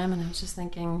at the time, and I was just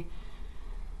thinking,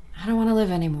 I don't want to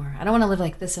live anymore. I don't want to live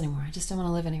like this anymore. I just don't want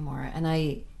to live anymore. And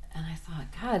I thought,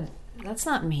 God, that's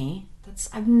not me.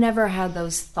 I've never had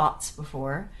those thoughts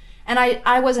before. And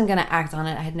I wasn't going to act on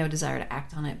it. I had no desire to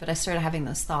act on it. But I started having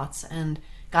those thoughts and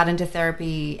got into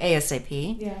therapy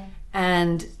ASAP. Yeah.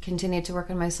 And continued to work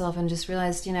on myself, and just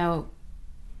realized, you know,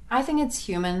 I think it's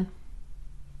human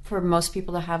for most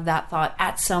people to have that thought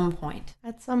at some point.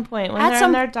 At some point, when they're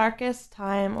in their darkest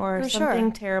time, or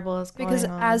something terrible is going on. Because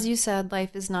as you said,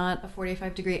 life is not a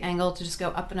 45-degree angle to just go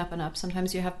up and up and up.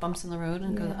 Sometimes you have bumps in the road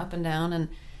and go up and down, and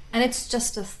it's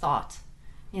just a thought.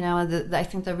 You know, I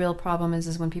think the real problem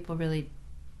is when people really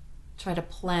try to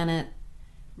plan it,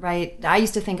 right? I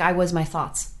used to think I was my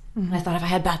thoughts. Mm-hmm. And I thought if I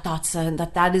had bad thoughts,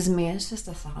 that is me. It's just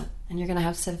a thought. And you're going to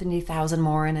have 70,000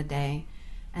 more in a day.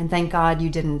 And thank God you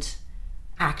didn't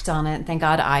act on it. Thank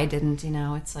God I didn't. You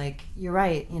know, it's like, you're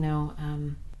right. You know,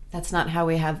 that's not how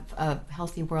we have a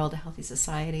healthy world, a healthy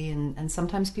society. And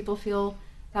sometimes people feel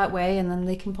that way, and then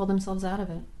they can pull themselves out of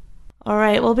it. All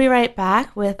right, we'll be right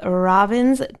back with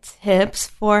Robin's tips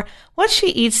for what she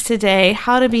eats today,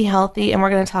 how to be healthy, and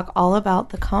we're going to talk all about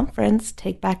the conference,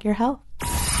 Take Back Your Health.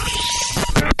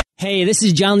 Hey, this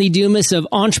is John Lee Dumas of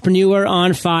Entrepreneur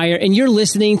on Fire, and you're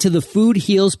listening to the Food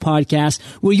Heals podcast,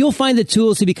 where you'll find the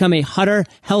tools to become a hotter,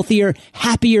 healthier,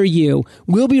 happier you.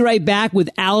 We'll be right back with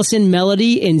Allison,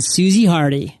 Melody, and Susie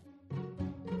Hardy.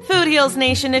 Food Heals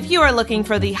Nation, if you are looking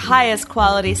for the highest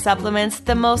quality supplements,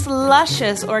 the most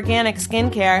luscious organic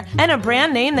skincare, and a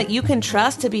brand name that you can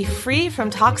trust to be free from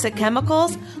toxic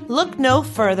chemicals, look no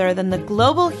further than the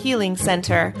Global Healing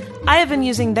Center. I have been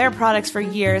using their products for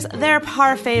years. Their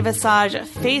Parfait Visage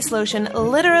face lotion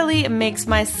literally makes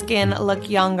my skin look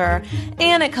younger.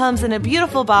 And it comes in a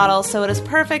beautiful bottle, so it is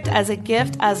perfect as a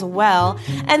gift as well.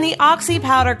 And the Oxy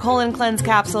Powder Colon Cleanse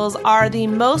capsules are the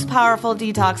most powerful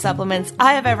detox supplements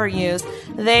I have ever used.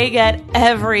 They get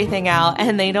everything out,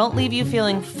 and they don't leave you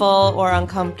feeling full or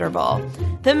uncomfortable.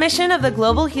 The mission of the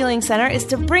Global Healing Center is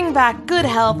to bring back good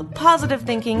health, positive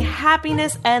thinking,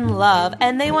 happiness, and love,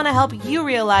 and they want to help you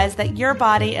realize that your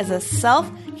body is a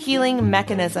self-healing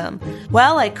mechanism.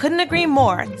 Well, I couldn't agree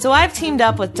more. So I've teamed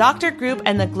up with Dr. Group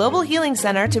and the Global Healing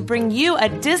Center to bring you a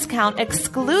discount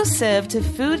exclusive to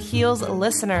Food Heals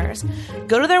listeners.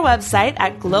 Go to their website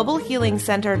at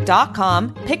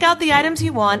globalhealingcenter.com, pick out the items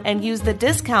you want, and use the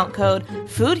discount code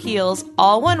FOODHEALS,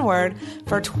 all one word,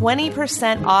 for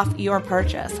 20% off your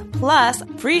purchase, plus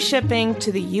free shipping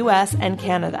to the US and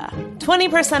Canada.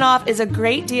 20% off is a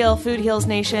great deal, Food Heals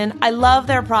Nation. I love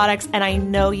their products, and I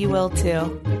know you will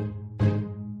too.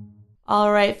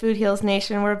 All right, Food Heals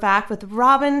Nation, we're back with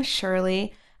Robin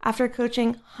Shirley. After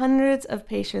coaching hundreds of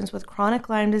patients with chronic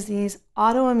Lyme disease,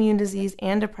 autoimmune disease,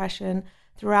 and depression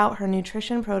throughout her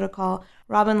nutrition protocol,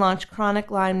 Robin launched Chronic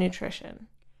Lyme Nutrition.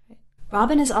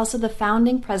 Robin is also the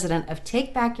founding president of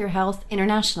Take Back Your Health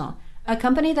International, a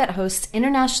company that hosts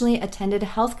internationally attended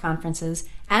health conferences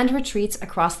and retreats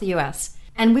across the U.S.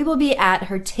 And we will be at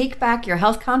her Take Back Your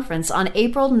Health conference on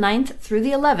April 9th through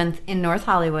the 11th in North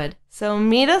Hollywood. So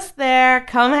meet us there.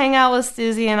 Come hang out with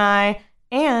Susie and I,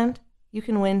 and you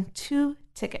can win 2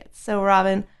 tickets. So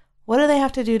Robin, what do they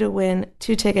have to do to win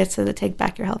 2 tickets to the Take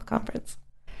Back Your Health conference?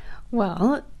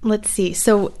 Well, let's see.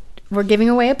 So we're giving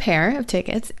away a pair of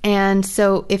tickets. And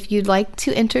so if you'd like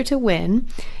to enter to win,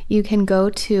 you can go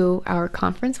to our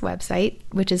conference website,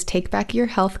 which is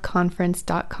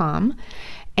takebackyourhealthconference.com,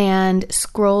 and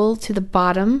scroll to the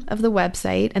bottom of the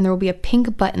website, and there will be a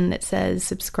pink button that says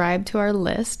subscribe to our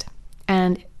list.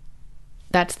 And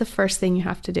that's the first thing you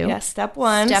have to do. Yes, step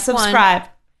 1, subscribe.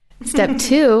 Step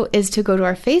 2 is to go to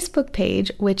our Facebook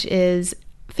page, which is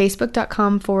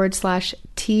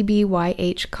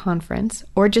facebook.com/TBYH conference,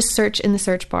 or just search in the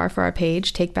search bar for our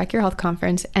page, Take Back Your Health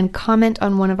Conference, and comment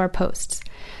on one of our posts.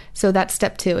 So that's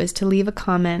step 2, is to leave a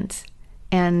comment.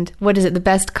 And what is it? The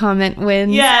best comment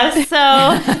wins? Yes.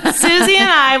 So Susie and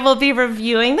I will be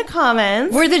reviewing the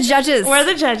comments. We're the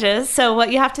judges. So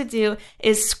what you have to do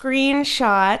is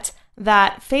screenshot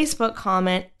that Facebook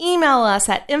comment, email us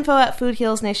at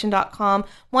info@foodhealsnation.com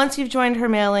once you've joined her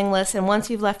mailing list, and once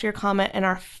you've left your comment in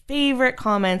our favorite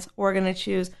comments, we're going to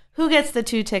choose who gets the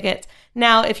 2 tickets.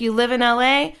 Now, if you live in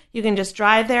LA, you can just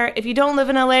drive there. If you don't live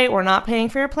in LA, we're not paying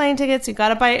for your plane tickets. You got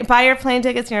to buy your plane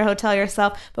tickets in your hotel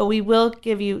yourself, but we will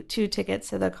give you 2 tickets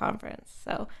to the conference.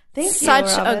 So thank you,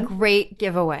 Such Robin. a great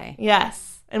giveaway.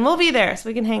 Yes. And we'll be there so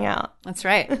we can hang out. That's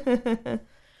right.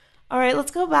 All right,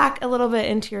 let's go back a little bit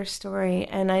into your story.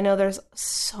 And I know there's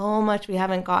so much we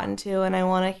haven't gotten to, and I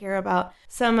want to hear about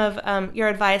some of your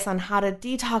advice on how to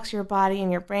detox your body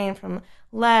and your brain from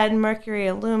lead, mercury,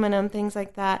 aluminum, things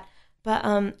like that. But,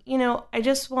 I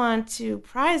just want to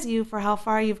prize you for how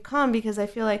far you've come, because I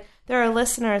feel like there are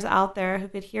listeners out there who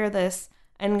could hear this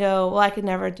and go, well, I could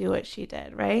never do what she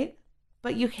did, right?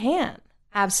 But you can.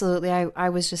 Absolutely. I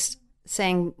was just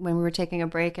saying when we were taking a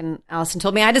break, and Allison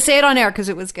told me I had to say it on air because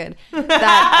it was good, that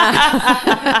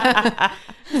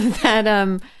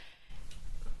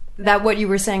what you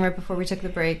were saying right before we took the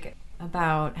break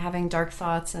about having dark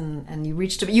thoughts, and you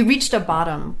reached a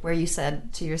bottom where you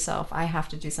said to yourself, I have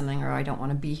to do something, or I don't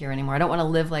want to be here anymore. I don't want to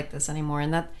live like this anymore.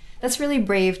 And that's really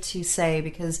brave to say,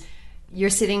 because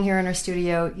you're sitting here in our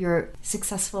studio, you're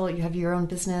successful, you have your own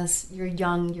business, you're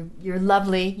young, you're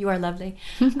lovely, you are lovely.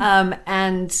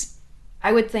 And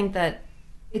I would think that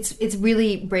it's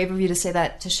really brave of you to say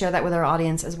that, to share that with our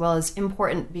audience, as well as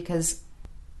important, because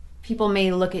people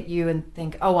may look at you and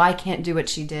think, oh, I can't do what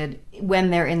she did, when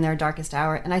they're in their darkest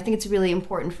hour. And I think it's really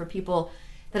important for people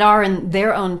that are in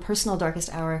their own personal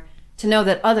darkest hour to know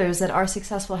that others that are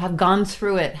successful have gone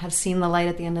through it, have seen the light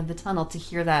at the end of the tunnel, to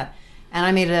hear that. And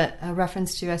I made a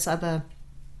reference to, I saw the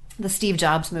Steve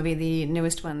Jobs movie, the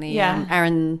newest one, the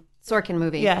Aaron Sorkin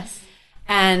movie. Yes.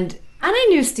 And I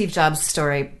knew Steve Jobs'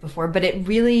 story before, but it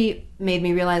really made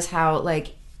me realize how,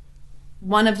 like,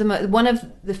 one of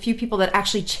the few people that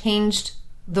actually changed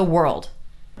the world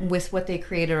with what they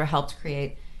created or helped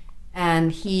create.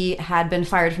 And he had been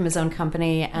fired from his own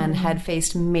company and had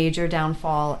faced major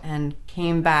downfall, and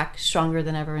came back stronger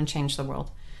than ever and changed the world.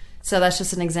 So that's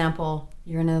just an example.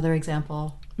 You're another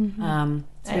example.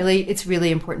 It's really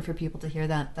important for people to hear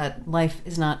that life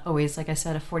is not always, like I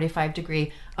said, a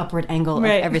 45-degree upward angle,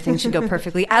 right. Of everything should go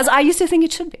perfectly, as I used to think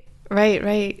it should be.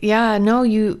 Right. Yeah, no,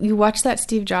 you watch that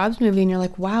Steve Jobs movie and you're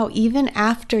like, wow, even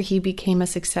after he became a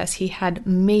success, he had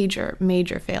major,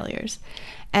 major failures.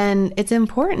 And it's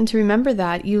important to remember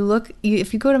that.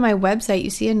 If you go to my website, you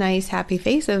see a nice, happy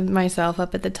face of myself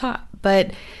up at the top.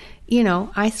 But,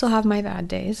 I still have my bad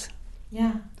days.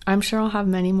 Yeah. I'm sure I'll have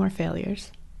many more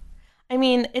failures. I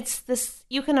mean, it's this,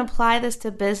 you can apply this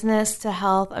to business, to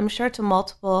health, I'm sure to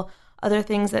multiple other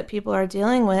things that people are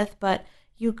dealing with, but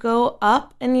you go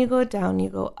up and you go down, you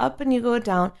go up and you go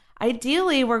down.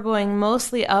 Ideally, we're going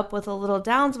mostly up with a little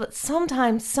downs, but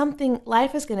sometimes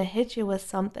life is going to hit you with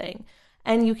something,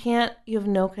 and you have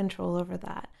no control over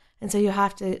that. And so you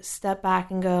have to step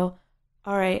back and go,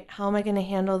 all right, how am I going to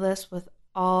handle this with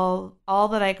all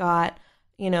that I got?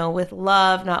 With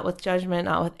love, not with judgment,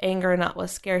 not with anger, not with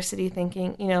scarcity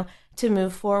thinking, to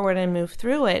move forward and move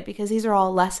through it, because these are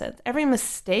all lessons. Every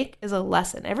mistake is a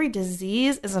lesson. Every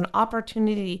disease is an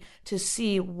opportunity to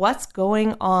see what's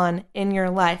going on in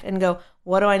your life and go,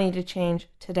 what do I need to change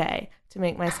today to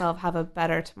make myself have a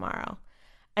better tomorrow?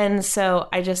 And so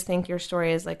I just think your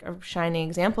story is like a shining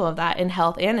example of that in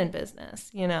health and in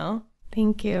business,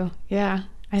 Thank you. Yeah,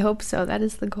 I hope so. That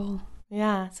is the goal.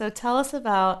 Yeah. So tell us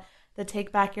about the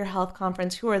Take Back Your Health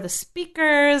conference. Who are the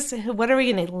speakers? What are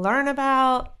we going to learn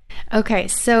about? Okay,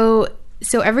 so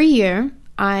every year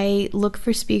I look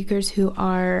for speakers who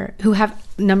have,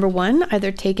 number one,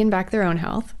 either taken back their own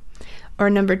health, or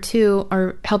number two,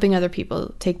 are helping other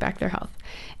people take back their health.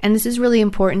 And this is really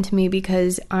important to me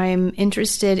because I'm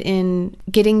interested in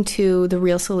getting to the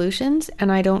real solutions,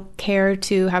 and I don't care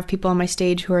to have people on my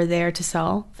stage who are there to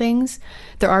sell things.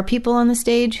 There are people on the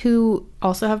stage who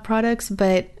also have products,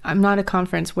 but I'm not a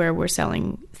conference where we're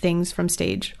selling things from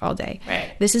stage all day.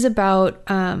 Right. This is about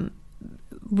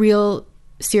real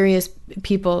serious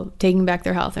people taking back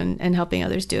their health and helping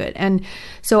others do it. And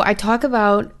so I talk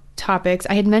about topics.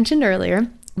 I had mentioned earlier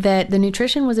that the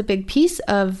nutrition was a big piece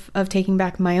of taking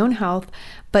back my own health,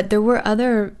 but there were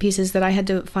other pieces that I had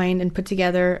to find and put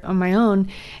together on my own.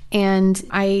 And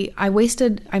I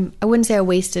wouldn't say I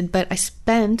wasted, but I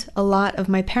spent a lot of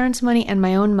my parents' money and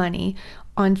my own money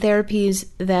on therapies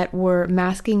that were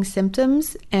masking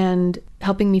symptoms and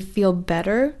helping me feel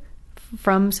better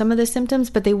from some of the symptoms,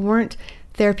 but they weren't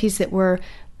therapies that were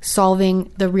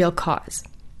solving the real cause.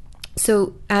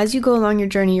 So as you go along your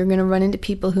journey, you're going to run into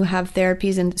people who have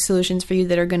therapies and solutions for you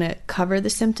that are going to cover the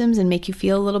symptoms and make you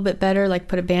feel a little bit better, like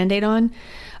put a Band-Aid on.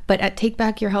 But at Take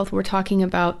Back Your Health, we're talking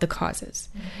about the causes.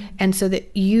 Mm-hmm. And so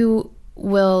that you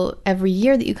will, every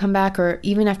year that you come back, or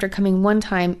even after coming one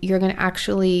time, you're going to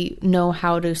actually know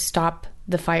how to stop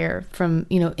the fire from,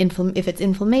 if it's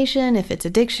inflammation, if it's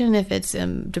addiction, if it's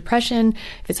depression,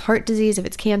 if it's heart disease, if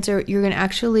it's cancer, you're going to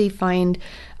actually find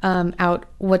out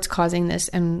what's causing this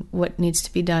and what needs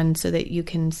to be done so that you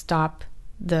can stop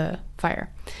the fire,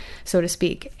 so to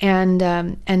speak.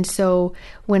 And so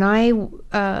when I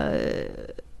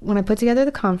put together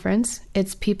the conference,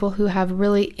 it's people who have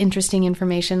really interesting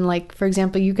information. Like, for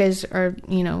example, you guys are,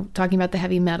 talking about the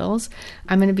heavy metals.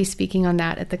 I'm going to be speaking on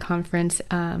that at the conference.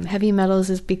 Heavy metals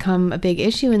has become a big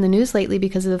issue in the news lately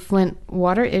because of the Flint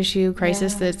water issue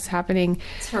crisis that's happening.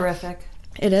 It's horrific.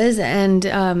 It is. And,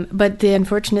 but the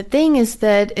unfortunate thing is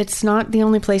that it's not the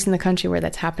only place in the country where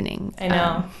that's happening. I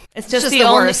know. It's just the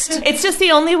worst. It's just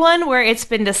the only one where it's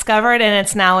been discovered and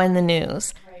it's now in the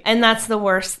news. Right. And that's the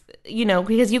worst.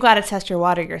 Because you got to test your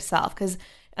water yourself, because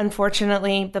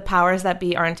unfortunately the powers that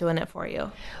be aren't doing it for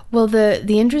you. Well, the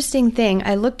interesting thing,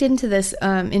 I looked into this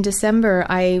in December.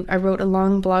 I wrote a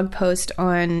long blog post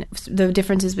on the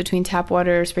differences between tap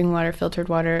water, spring water, filtered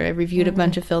water. I reviewed a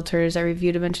bunch of filters. I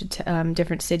reviewed a bunch of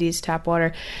different cities' tap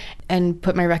water, and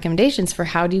put my recommendations for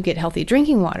how do you get healthy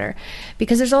drinking water,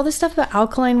 because there's all this stuff about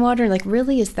alkaline water. Like,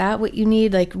 really, is that what you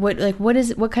need? What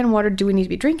kind of water do we need to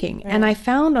be drinking? Right. And I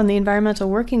found on the Environmental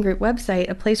Working Group website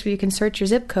a place where you can search your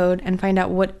zip code and find out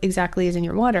what exactly is in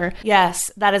your water. Yes,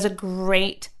 that is a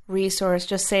great resource.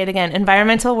 Just say it again.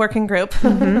 Environmental Working Group.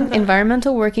 Mm-hmm.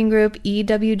 Environmental Working Group,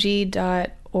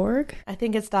 EWG.org. I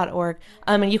think it's .org.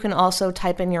 And you can also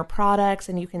type in your products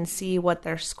and you can see what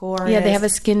their score is. Yeah, they have a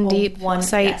Skin Deep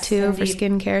site too for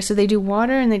skincare. So they do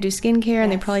water and they do skincare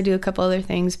and they probably do a couple other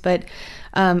things. But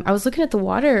I was looking at the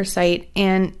water site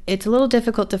and it's a little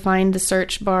difficult to find the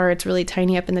search bar. It's really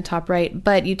tiny up in the top right.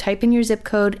 But you type in your zip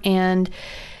code and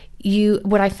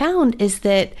what I found is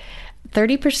that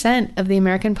 30% of the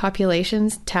American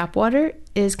population's tap water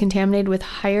is contaminated with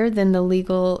higher than the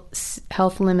legal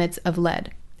health limits of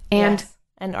lead and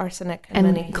arsenic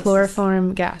and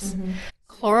chloroform gas. Mm-hmm.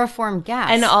 Chloroform gas.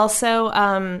 And also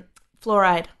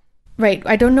fluoride. Right.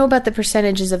 I don't know about the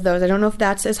percentages of those. I don't know if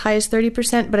that's as high as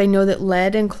 30%, but I know that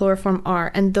lead and chloroform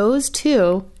are. And those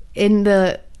two,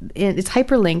 it's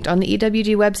hyperlinked on the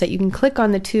EWG website. You can click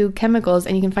on the two chemicals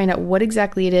and you can find out what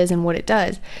exactly it is and what it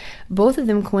does. Both of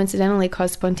them coincidentally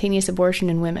cause spontaneous abortion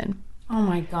in women. Oh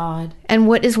my God. And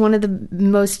what is one of the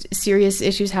most serious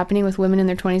issues happening with women in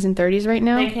their 20s and 30s right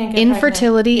now? They can't get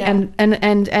infertility and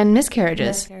miscarriages.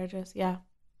 Miscarriages, yeah.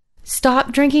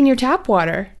 Stop drinking your tap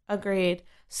water. Agreed.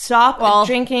 Stop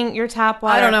drinking your tap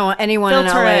water. I don't know anyone in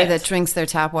LA that drinks their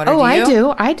tap water. Oh, I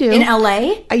do. In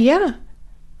LA? Yeah.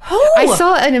 Who? I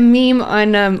saw a meme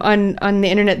on the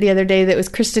internet the other day that was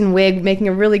Kristen Wiig making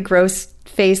a really gross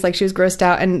face, like she was grossed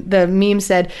out, and the meme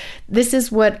said, "This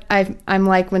is what I'm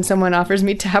like when someone offers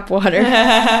me tap water."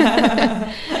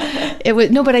 It was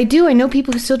but I know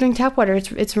people who still drink tap water.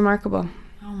 It's remarkable.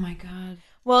 Oh my God.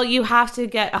 Well, you have to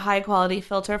get a high quality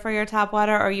filter for your tap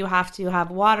water, or you have to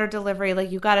have water delivery.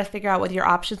 Like, you got to figure out what your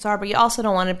options are, but you also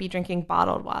don't want to be drinking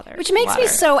bottled water. Which makes me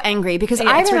so angry because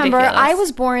I remember I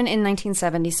was born in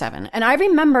 1977 and I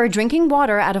remember drinking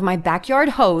water out of my backyard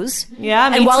hose. Yeah,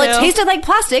 me And while too. it tasted like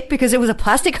plastic because it was a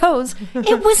plastic hose,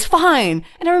 it was fine.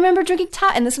 And I remember drinking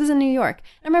and this was in New York.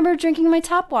 I remember drinking my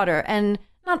tap water, and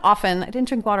not often. I didn't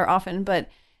drink water often, but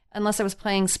unless I was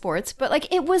playing sports, but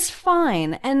like it was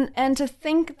fine. And to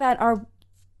think that our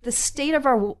the state of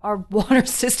our water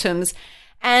systems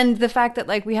and the fact that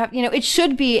like we have, we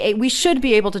should be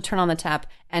able to turn on the tap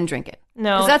and drink it.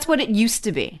 No. Because that's what it used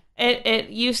to be. It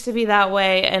used to be that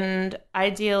way, and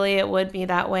ideally it would be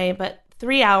that way, but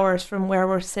 3 hours from where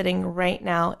we're sitting right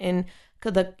now in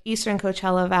the eastern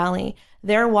Coachella Valley,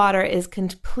 their water is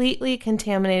completely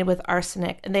contaminated with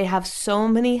arsenic, and they have so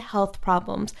many health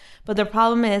problems. But the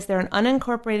problem is they're an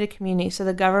unincorporated community, so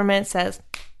the government says,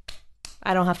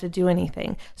 I don't have to do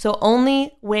anything. So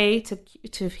only way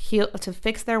to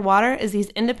fix their water is these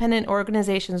independent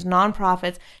organizations,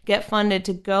 nonprofits, get funded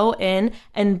to go in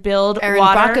and build Erin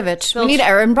water. Brockovich. We need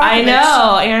Erin Brockovich. I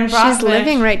know, Erin Brockovich. She's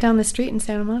living right down the street in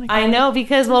Santa Monica. I know,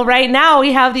 because, right now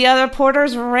we have the other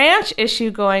Porter's Ranch issue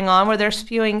going on where they're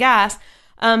spewing gas.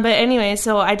 But anyway,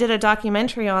 so I did a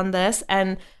documentary on this,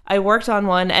 and I worked on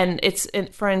one, and it's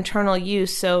for internal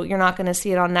use, so you're not going to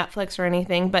see it on Netflix or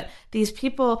anything. But these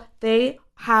people, they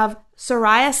have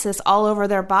psoriasis all over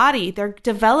their body. They're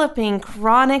developing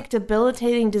chronic,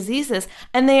 debilitating diseases,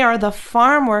 and they are the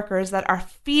farm workers that are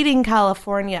feeding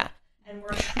California.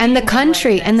 And the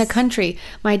country.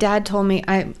 My dad told me,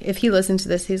 if he listens to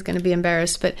this, he's going to be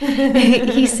embarrassed. But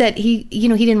he said he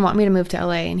didn't want me to move to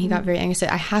LA, and he got very angry. He said,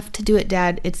 "I have to do it,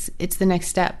 Dad. It's the next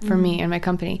step for me and my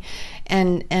company."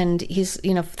 And he's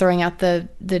throwing out the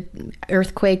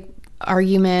earthquake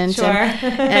argument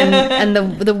and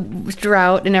the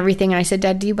drought and everything. And I said,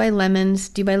 "Dad, do you buy lemons?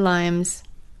 Do you buy limes?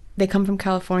 They come from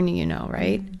California,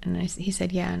 right?" And he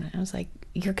said, "Yeah." And I was like,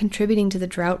 you're contributing to the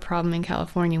drought problem in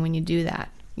California when you do that,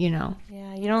 Yeah,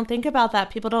 you don't think about that.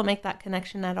 People don't make that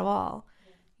connection at all,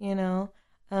 So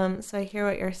I hear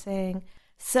what you're saying.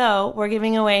 So we're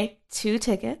giving away 2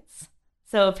 tickets.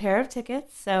 So a pair of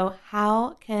tickets. So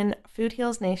how can Food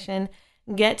Heals Nation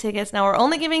get tickets? Now, we're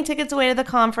only giving tickets away to the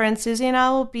conference. Susie and I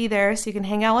will be there, so you can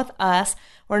hang out with us.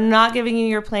 We're not giving you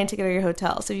your plane ticket or your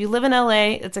hotel. So if you live in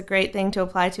LA, it's a great thing to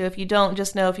apply to. If you don't,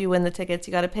 just know if you win the tickets,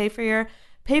 you got to pay for your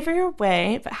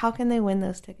way. But how can they win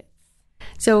those tickets?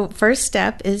 So first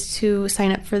step is to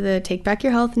sign up for the Take Back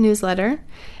Your Health newsletter.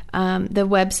 The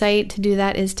website to do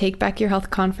that is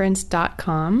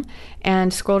takebackyourhealthconference.com,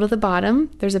 and scroll to the bottom.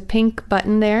 There's a pink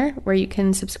button there where you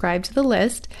can subscribe to the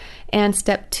list. And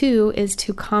step 2 is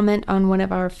to comment on one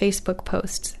of our Facebook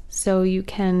posts. So you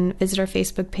can visit our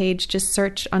Facebook page, just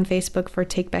search on Facebook for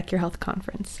Take Back Your Health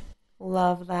Conference.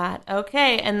 Love that.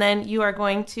 Okay, and then you are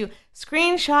going to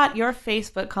screenshot your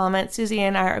Facebook comment. Susie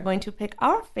and I are going to pick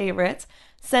our favorites,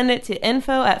 send it to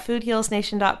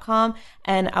info@foodhealsnation.com,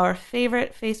 and our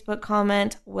favorite Facebook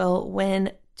comment will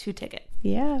win 2 tickets.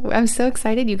 Yeah, I'm so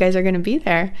excited you guys are going to be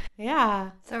there. Yeah.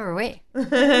 So are we.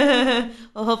 We'll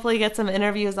hopefully get some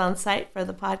interviews on site for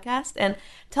the podcast, and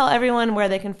tell everyone where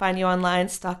they can find you online,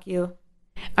 stalk you.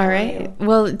 All right.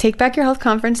 Well,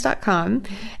 takebackyourhealthconference.com.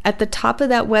 At the top of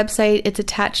that website, it's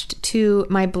attached to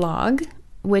my blog,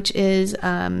 which is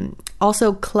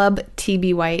also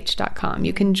clubtbych.com.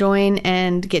 You can join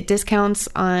and get discounts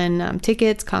on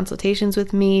tickets, consultations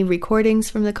with me,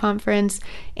 recordings from the conference,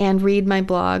 and read my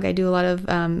blog. I do a lot of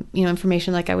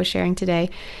information like I was sharing today.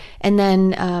 And then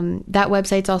that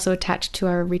website's also attached to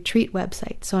our retreat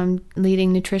website. So I'm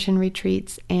leading nutrition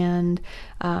retreats and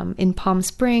in Palm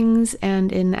Springs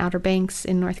and in Outer Banks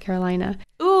in North Carolina.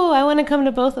 Ooh, I want to come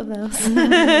to both of those.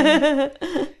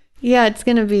 Yeah, it's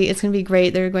gonna be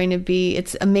great.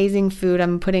 It's amazing food.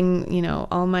 I'm putting,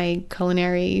 all my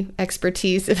culinary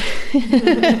expertise,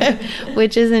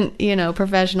 which isn't,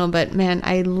 professional, but man,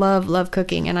 I love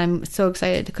cooking, and I'm so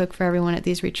excited to cook for everyone at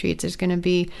these retreats. There's gonna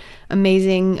be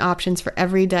amazing options for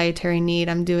every dietary need.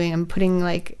 I'm putting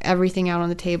like everything out on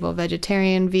the table: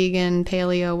 vegetarian, vegan,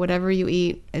 paleo, whatever you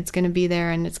eat, it's gonna be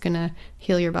there, and it's gonna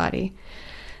heal your body.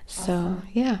 So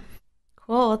yeah.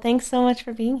 Cool. Well, thanks so much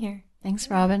for being here.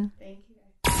 Thanks, Robin. Thank you.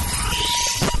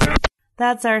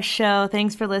 That's our show.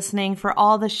 Thanks for listening. For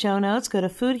all the show notes, go to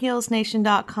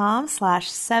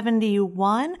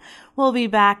foodhealsnation.com/71. We'll be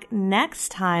back next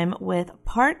time with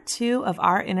part 2 of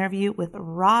our interview with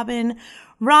Robin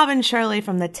Shirley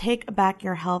from the Take Back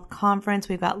Your Health Conference.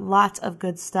 We've got lots of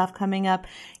good stuff coming up.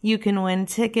 You can win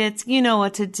tickets. You know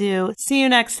what to do. See you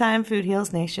next time, Food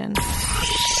Heals Nation.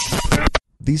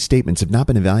 These statements have not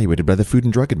been evaluated by the Food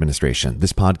and Drug Administration.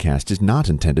 This podcast is not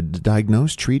intended to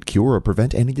diagnose, treat, cure, or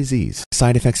prevent any disease.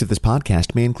 Side effects of this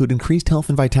podcast may include increased health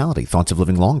and vitality, thoughts of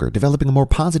living longer, developing a more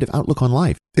positive outlook on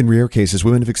life. In rare cases,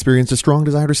 women have experienced a strong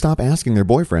desire to stop asking their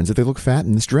boyfriends if they look fat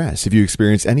in this dress. If you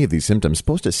experience any of these symptoms,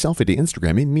 post a selfie to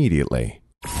Instagram immediately.